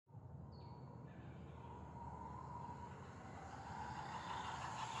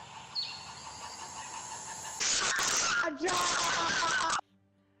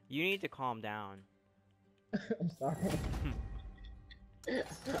You need to calm down. I'm sorry.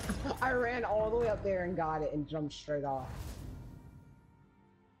 I ran all the way up there and got it and jumped straight off.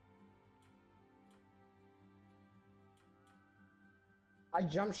 I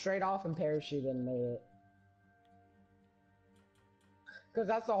jumped straight off and parachuted and made it. Cause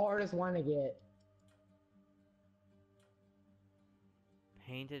that's the hardest one to get.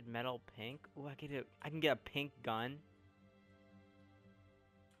 Painted metal pink? Ooh, I can get a pink gun.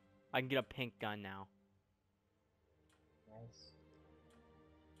 I can get a pink gun now. Nice.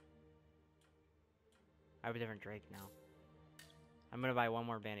 I have a different Drake now. I'm gonna buy one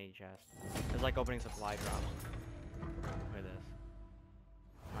more vanity chest. It's like opening supply drops. Look at this.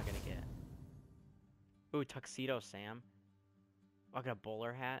 What am I gonna get? Ooh, Tuxedo Sam. Oh, I got a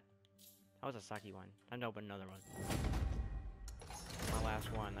bowler hat. That was a sucky one. Time to open another one. My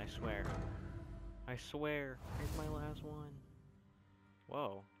last one, I swear. I swear. Here's my last one.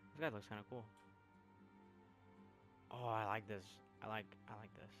 Whoa. This guy looks kinda cool. Oh, I like this. I like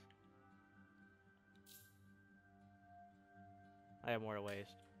this. I have more to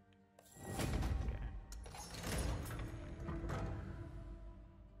waste. Okay.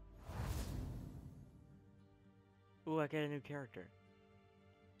 Ooh, I get a new character.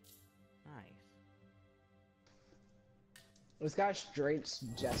 Nice. This guy straight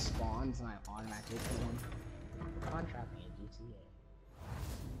just spawns and I automatically kill him. Contract me in GTA.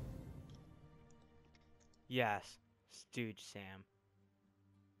 Yes. Stooge Sam.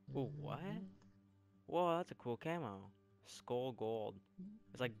 Ooh, what? Whoa, that's a cool camo. Skull gold.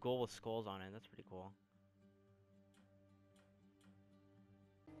 It's like gold with skulls on it. That's pretty cool.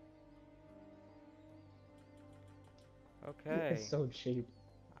 Okay. It's so cheap.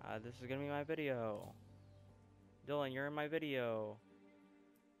 This is gonna be my video. Dylan, you're in my video.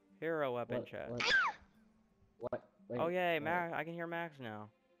 Hero weapon chest. What? Wait, Oh yay, Max! I can hear Max now.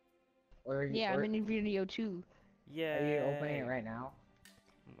 Yeah, I'm in a video too. Yeah. Are you opening it right now?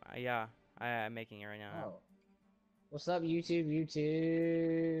 Yeah, I'm making it right now. Oh. What's up, YouTube?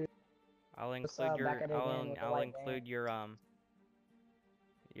 YouTube. I'll What's include up? your Back at it again with the I'll white include man.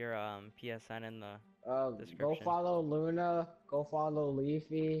 your PSN in the Go description. follow Luna. Go follow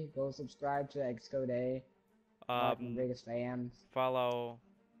Leafy. Go subscribe to Xcode. My biggest fans. Follow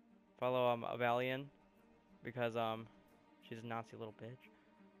Avalion because she's a Nazi little bitch.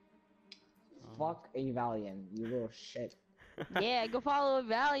 Fuck a Valiant, you little shit. Yeah, go follow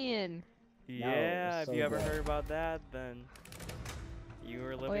Valiant. Yeah, No, if so you ever good. heard about that, then you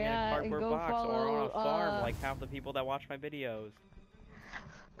were living yeah, in a and cardboard go box or on follow, a farm like half the people that watch my videos.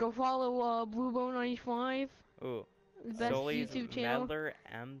 Go follow Bluebo95. Ooh, The best Sully's YouTube channel. Meddler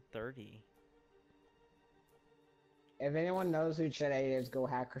M30. If anyone knows who Chet A is, go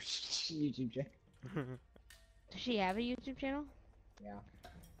hack her YouTube channel. Does she have a YouTube channel? Yeah.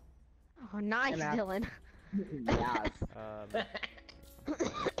 Oh, nice, And Dylan. Yes.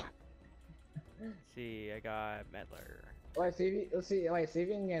 Let's see, I got Meddler. Let's see if you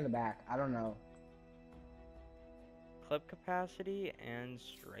can get in the back. I don't know. Clip capacity and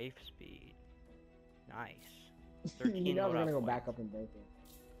strafe speed. Nice. You 13 know I was gonna loadout go back points. up and break it.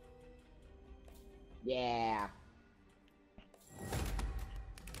 Yeah.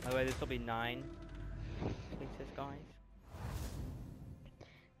 By the way, this will be 9 pieces, guys.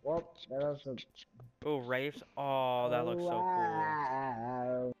 Well, that was a... Oh, Wraiths. Oh, that looks so cool.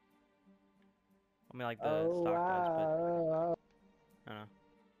 Wow. I mean, like the stock does, Wow. but I don't know.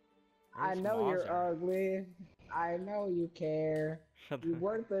 I Where's know you're Mozart? ugly. I know you care. Shut You the-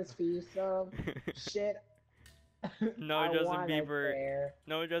 worthless piece of shit. No, I Justin wanna Bieber. care.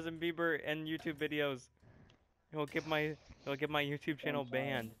 No, Justin Bieber and YouTube videos. He'll get my YouTube channel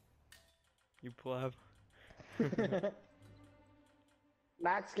banned. You pleb.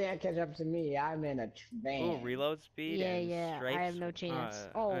 Max can't catch up to me. I'm in a van. Ooh, reload speed Yeah, and yeah. stripes, I have no chance.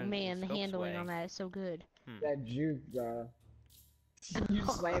 Oh and man, the scope handling sway. on that is so good. That juke, bro. You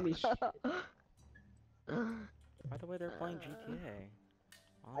slammy shit. By the way, they're playing GTA.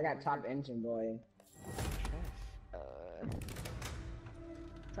 I got top engine, boy.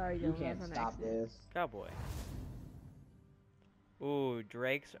 Sorry, You Dylan. can't that's an stop accident. this. Cowboy. Ooh,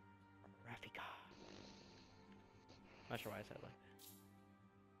 Drake's Rafika. Not sure why I said it like that.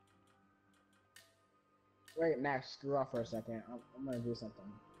 Wait, Max, screw off for a second. I'm gonna do something.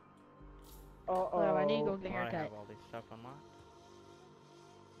 Hold on, I need to go Uh-oh. get a Why do I have haircut. all these stuff unlocked?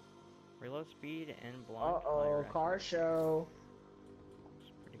 Reload speed and blind Uh-oh, fire car accuracy. show.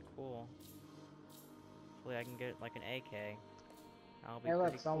 It's pretty cool. Hopefully I can get like an AK. That'll be Hey, look,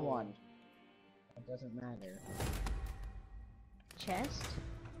 pretty someone. It doesn't matter. Chest?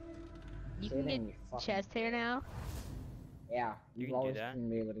 You Say can it ain't get you fucking- chest hair now? Yeah, You you've can do always that.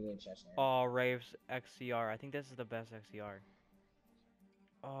 been able to get chest hair. Oh, Rave's XCR. I think this is the best XCR.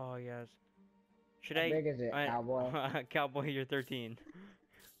 Oh, yes. Should How big is it, cowboy? Cowboy, you're 13.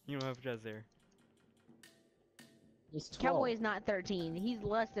 You don't have chest hair. He's 12. Cowboy is not 13. He's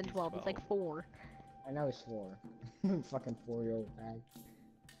less than 12. He's like 4. I know he's 4. Fucking 4-year-old fag.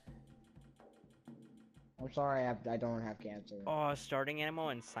 I'm sorry, I don't have cancer. Oh, starting ammo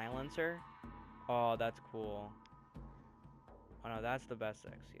and silencer? Oh, that's cool. Oh no, that's the best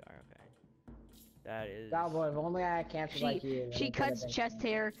XCR, okay. That is... Cowboy, if only I had cancer like you. She cuts chest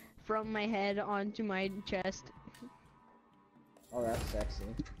hair from my head onto my chest. Oh, that's sexy.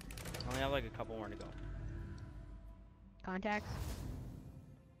 I only have like a couple more to go. Contacts?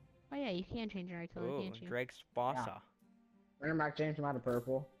 Oh yeah, you can change your eye color, Ooh, can't you? Drake's Bossa. Yeah. Remember I changed him out of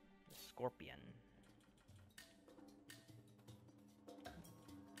purple? Scorpion.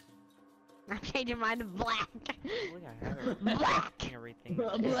 I'm changing mine to black. Look, I have it. Black! Everything.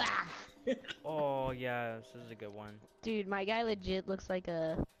 Black! Oh, yes, this is a good one. Dude, my guy legit looks like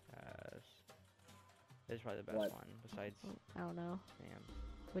a... Yes. This is probably the best What? one, besides I don't know. Sam's.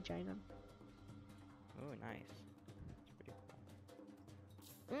 Which item? Ooh, nice. That's pretty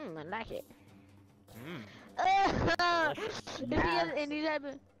cool. I like it.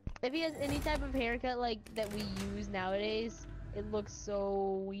 Delicious. If he has any type of haircut like that we use nowadays, it looks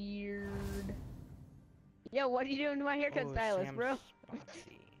so weird. Yo, what are you doing to my haircut stylist, Sam bro?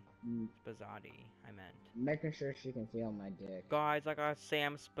 Spazzotti, I meant. Making sure she can feel my dick. Guys, I got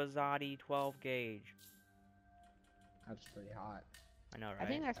Sam Spazzotti 12 gauge. That's pretty hot. I know, right? I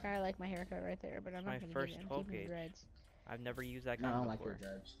think that's kind of like my haircut right there, but I'm my not gonna first give it. I'm 12 keeping gauge. dreads. I've never used that No, I kind don't like before. your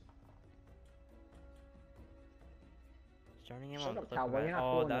dreads. Starting him Shut on up, clip Cowboy, mat. you're not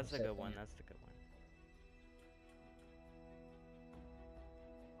Oh, pulling that's a this good shit, one. man. That's the good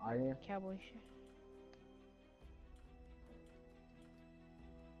one. Are you? Cowboy shit.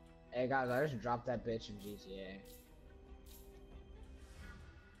 Hey guys, I just dropped that bitch in GTA.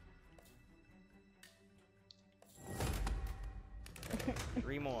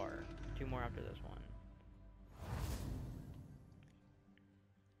 Three more. Two more after this one.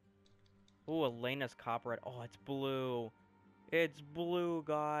 Ooh, Elena's copperhead. Oh, it's blue. It's blue,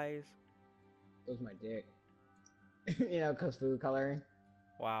 guys. That was my dick. You know, cause food coloring.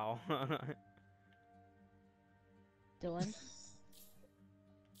 Wow. Dylan?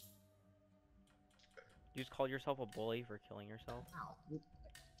 You just called yourself a bully for killing yourself? Ow.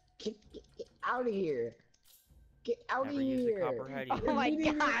 Get out of here. Get out Never of used a here. copperhead Oh either. my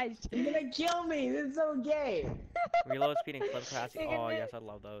You're gosh! gonna kill me. This is so gay. Reload speed and clip capacity. You're Oh, gonna- yes, I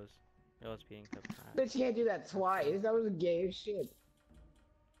love those. Reload speed and clip capacity. Bitch can't do that twice. That was gay as shit.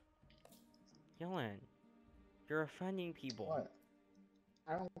 Dylan, you're offending people. What?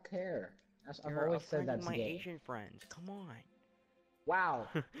 I don't care. I've You're always said offending that's my gay. Asian friends. Come on. Wow.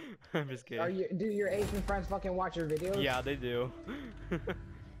 I'm just kidding. Do your Asian friends fucking watch your videos? Yeah, they do.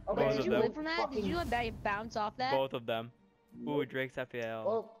 Okay, Both Did of you them. live from that? Did you bounce off that? Both of them. Ooh, Drake's FPL.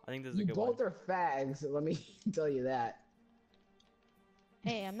 Well, I think this is a you good both one. are fags. Let me tell you that.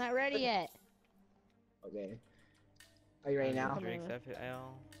 Hey, I'm not ready yet. Okay. Are you ready now? Drake's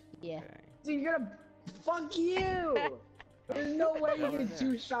FPL. Yeah. Okay. Dude, you're gonna. Fuck you! There's no way you Over can there.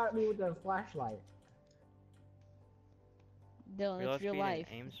 two-shot me with a flashlight. Dylan, Reload it's real speed and life.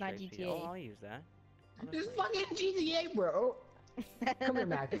 aim It's not straight speed. Oh, GTA. I'll use that. This Honestly. fucking GTA, bro. Come here,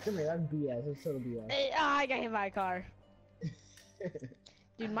 Max. Come here. That's BS. That's total BS. Hey, oh, I got hit by a car.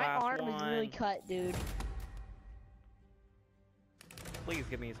 Dude, my Last arm is really one. cut, dude. Please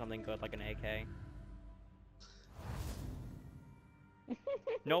give me something good like an AK.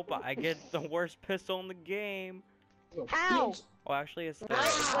 Nope, I get the worst pistol in the game. How? Oh, actually, it's the.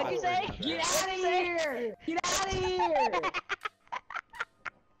 What'd you say? Get out of here! Get out of here!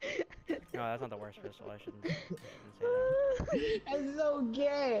 No, that's not the worst pistol. I shouldn't say that. That's so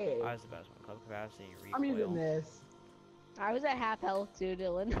gay. Oh, that's the best one. Club capacity, I'm using recoil. this. I was at half health too,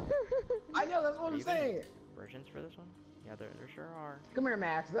 Dylan. I know, that's what Are I'm you gonna- saying. Versions for this one? Yeah, there sure are. Come here,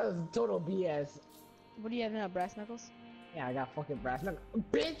 Max. That was total BS. What do you have now, brass knuckles? Yeah, I got fucking brass knuckles.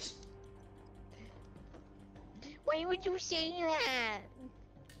 Bitch! Why would you say that?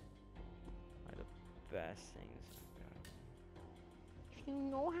 Like the best things I've got. If you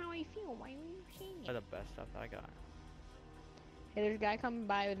know how I feel, why would you say Like it? the best stuff that I got. Hey, there's a guy coming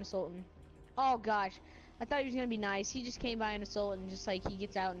by with an assault. Oh gosh, I thought he was gonna be nice. He just came by an assault and just like he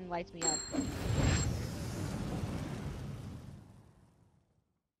gets out and lights me up.